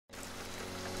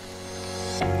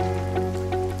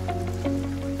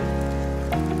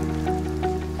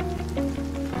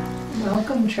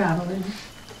Welcome, traveler.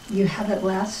 You have at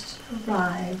last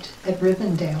arrived at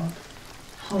Rivendell,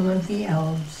 home of the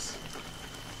elves.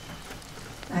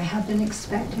 I have been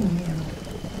expecting you.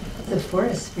 The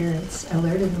forest spirits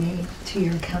alerted me to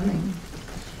your coming,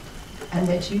 and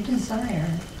that you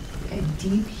desire a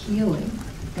deep healing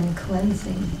and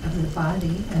cleansing of the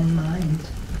body and mind.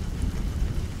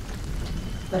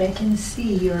 But I can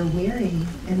see you are weary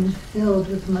and filled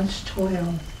with much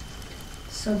toil.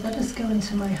 So let us go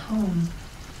into my home,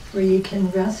 where you can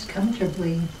rest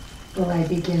comfortably while I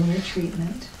begin your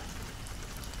treatment.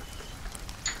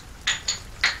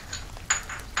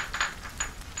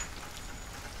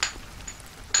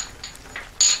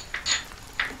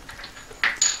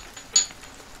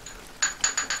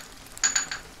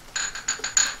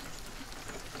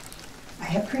 I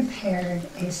have prepared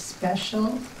a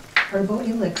special herbal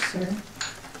elixir.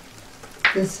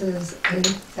 This is a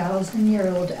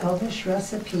 1,000-year-old elvish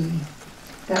recipe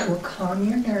that will calm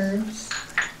your nerves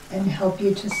and help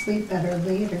you to sleep better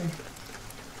later.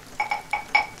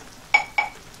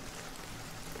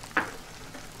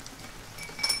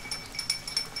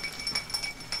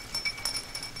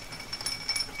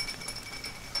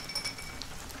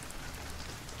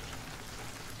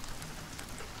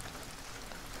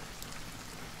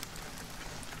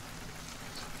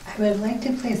 I would like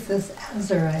to place this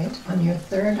azurite on your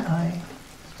third eye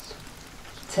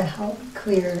to help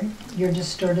clear your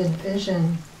distorted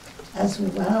vision, as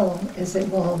well as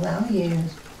it will allow you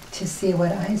to see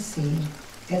what I see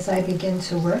as I begin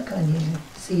to work on you,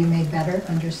 so you may better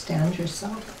understand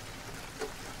yourself.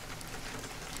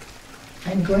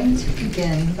 I'm going to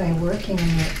begin by working on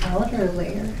your outer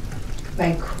layer,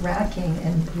 by cracking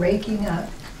and breaking up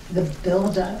the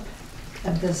buildup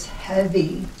of this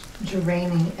heavy,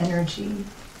 draining energy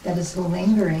that is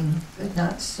lingering but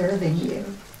not serving you.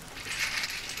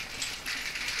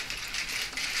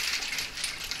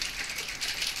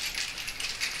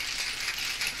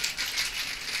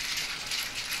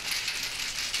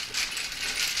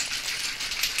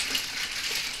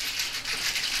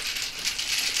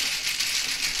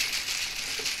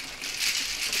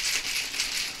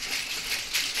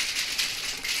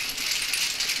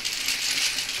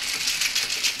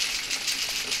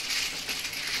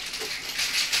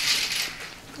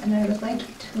 And I would like you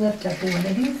to lift up one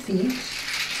of your feet,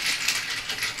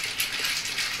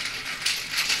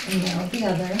 and now the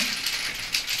other.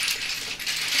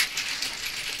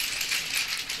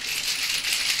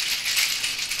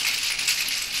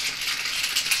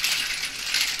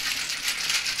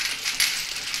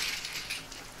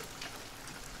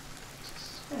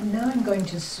 And now I'm going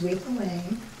to sweep away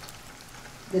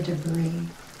the debris.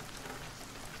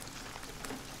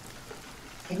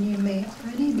 And you may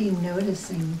already be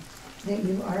noticing that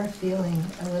you are feeling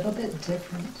a little bit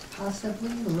different,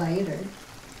 possibly lighter,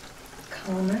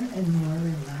 calmer, and more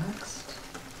relaxed.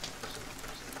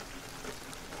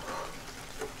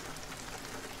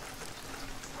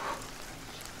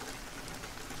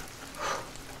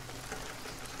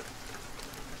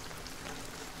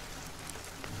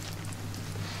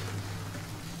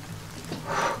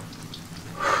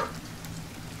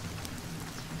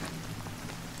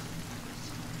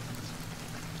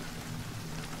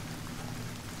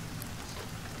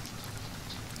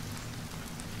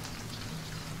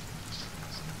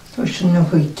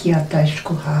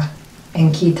 Toshunuhuikiatashkuha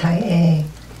enkitae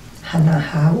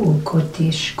hanaha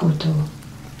ukotishkuto.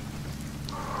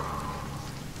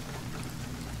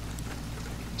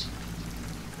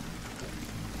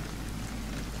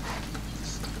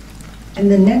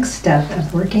 And the next step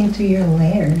of working through your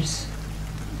layers,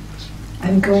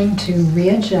 I'm going to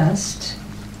readjust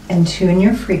and tune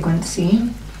your frequency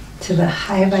to the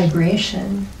high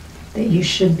vibration that you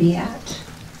should be at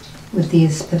with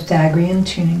these Pythagorean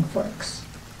tuning forks.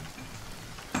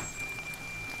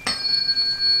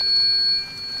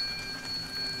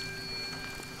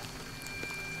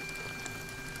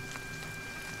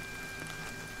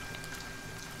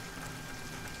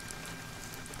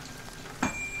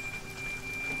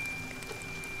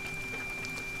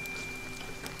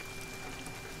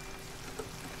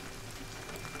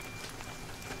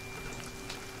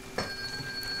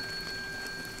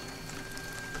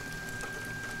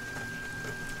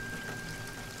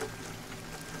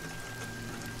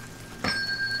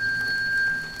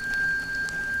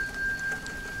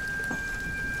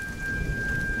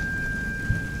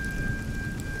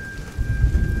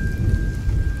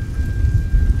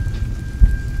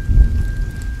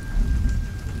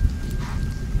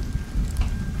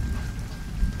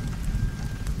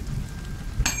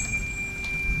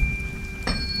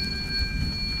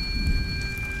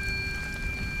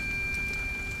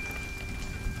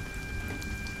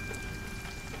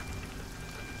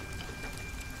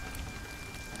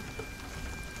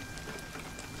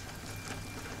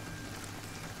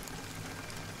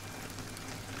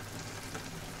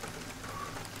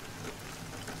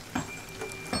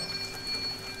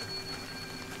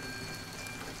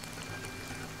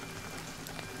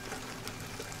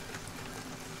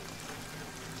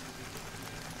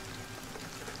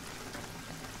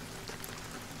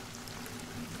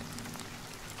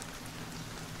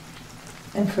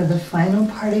 And for the final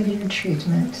part of your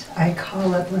treatment, I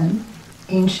call upon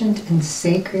ancient and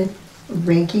sacred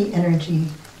Reiki energy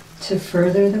to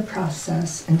further the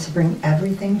process and to bring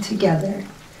everything together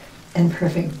in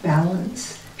perfect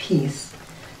balance, peace,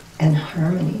 and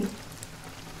harmony.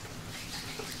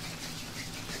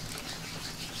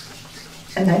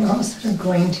 And I'm also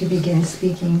going to begin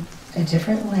speaking a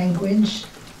different language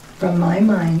from my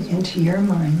mind into your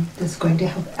mind that's going to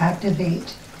help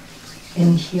activate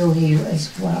and heal you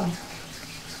as well.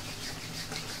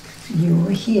 You will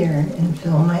hear and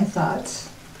feel my thoughts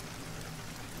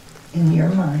in your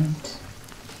mind.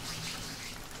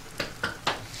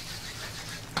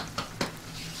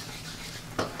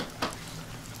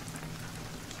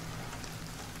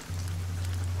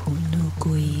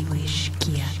 Unugui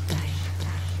wishkiatai,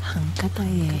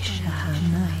 hankatai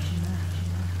shahanai,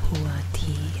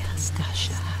 huati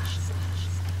hastasha,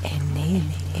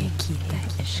 enene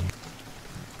ekitai esh.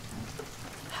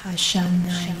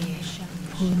 Hashanaye,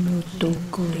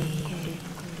 unutugui,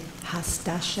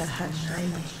 hastasha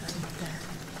hanaye,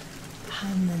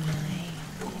 hananai,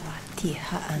 huati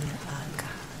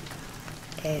haanaga,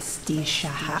 esti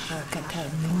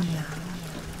shahaakatanuna,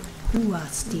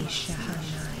 huasti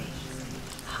shahanai,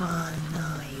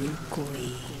 hanayukui,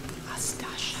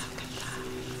 astashakata,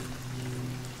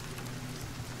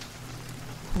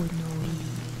 hunui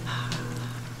ha,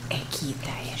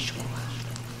 ekita eshua,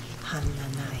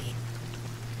 hananai,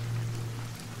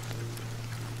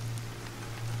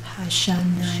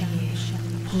 hashanaye,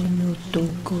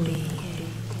 hunutugui,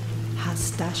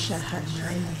 hastasha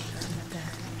hanai,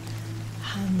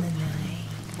 hananai,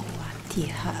 huati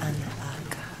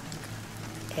haanaga,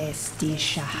 esti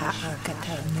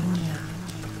shahaakatanuna,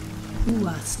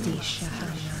 huasti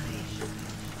shahanai,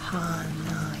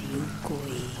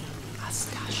 hanayukui,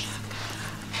 astashakata,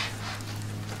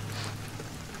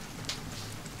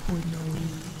 hunui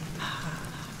ha,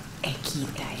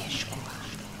 ekita eshkua,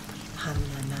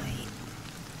 hananai,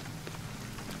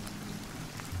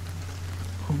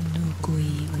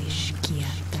 hunugui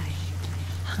wishkiatai,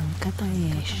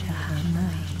 hankatai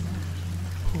shahanai,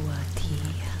 huati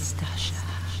hastasha,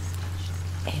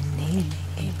 enene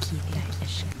ekita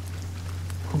esh.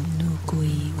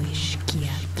 Hunugui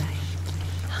wishkiatai,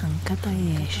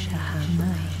 hankatai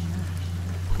shahanai,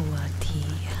 huati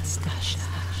hastasha,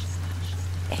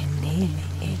 enene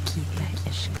ekita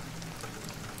esh.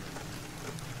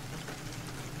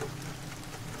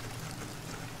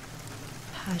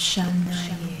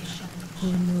 Hashanaye,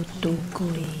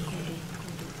 hunutugui,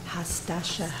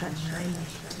 hastasha hanaye,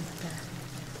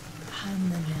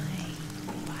 hananai,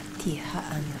 huati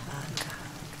haanaga,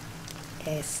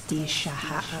 esti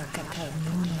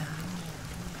shahaakatanuna,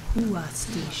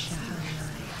 huasti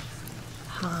shahanai,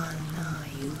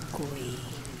 hanayukui,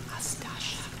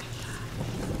 astashakata,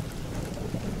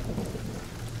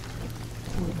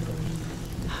 hunui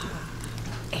ha,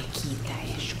 ekita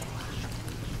eshkua,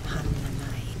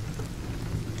 hananai,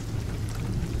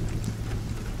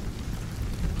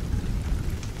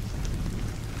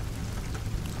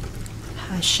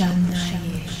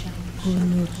 hashanaye,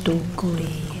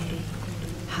 hunutugui,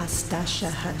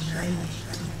 hastasha hanaye,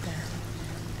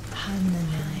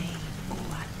 hananai,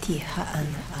 huati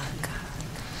haanaga,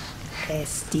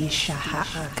 esti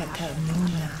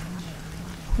shahaakatanuna,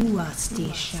 huasti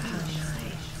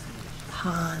shahanai,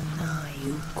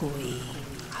 hanayukui,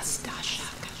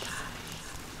 astashakata,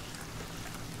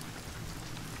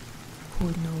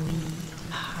 hunui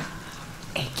ha,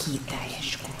 ekita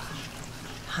eshkua,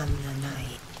 hananai.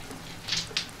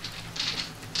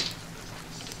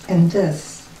 And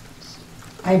this,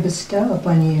 I bestow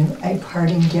upon you a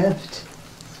parting gift.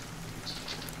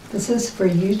 This is for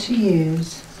you to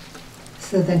use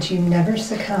so that you never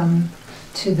succumb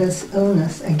to this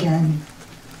illness again.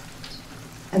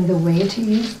 And the way to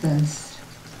use this,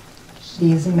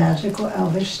 these magical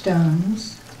elvish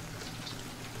stones,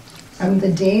 on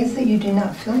the days that you do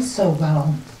not feel so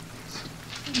well,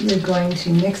 you're going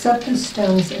to mix up the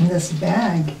stones in this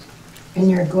bag and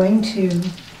you're going to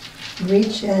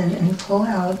reach in and pull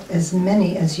out as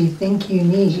many as you think you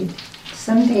need.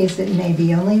 Some days it may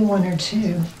be only 1 or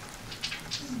 2,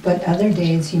 but other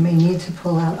days you may need to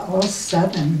pull out all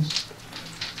 7.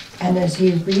 And as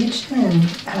you reach in,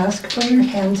 ask for your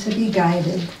hand to be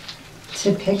guided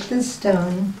to pick the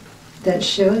stone that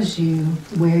shows you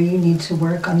where you need to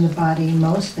work on the body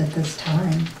most at this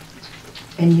time.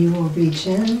 And you will reach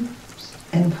in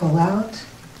and pull out,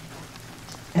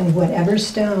 and whatever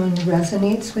stone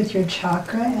resonates with your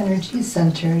chakra energy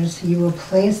centers, you will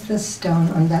place this stone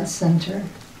on that center.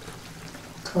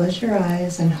 Close your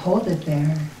eyes and hold it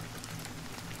there.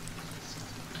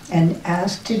 And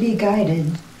ask to be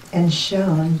guided and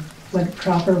shown what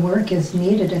proper work is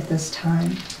needed at this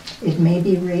time. It may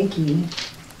be Reiki,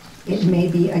 it may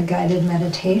be a guided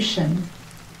meditation,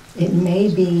 it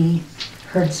may be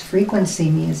Hertz frequency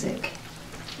music,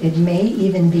 it may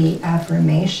even be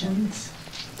affirmations.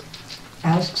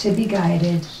 Ask to be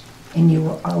guided, and you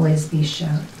will always be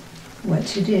shown what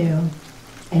to do,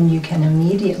 and you can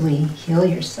immediately heal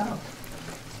yourself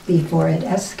before it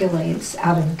escalates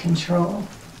out of control.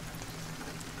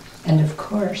 And of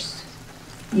course,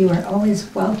 you are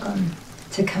always welcome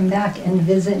to come back and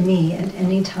visit me at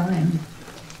any time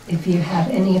if you have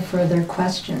any further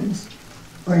questions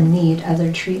or need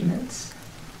other treatments.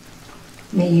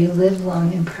 May you live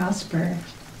long and prosper,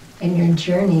 and your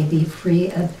journey be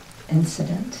free of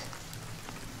incident.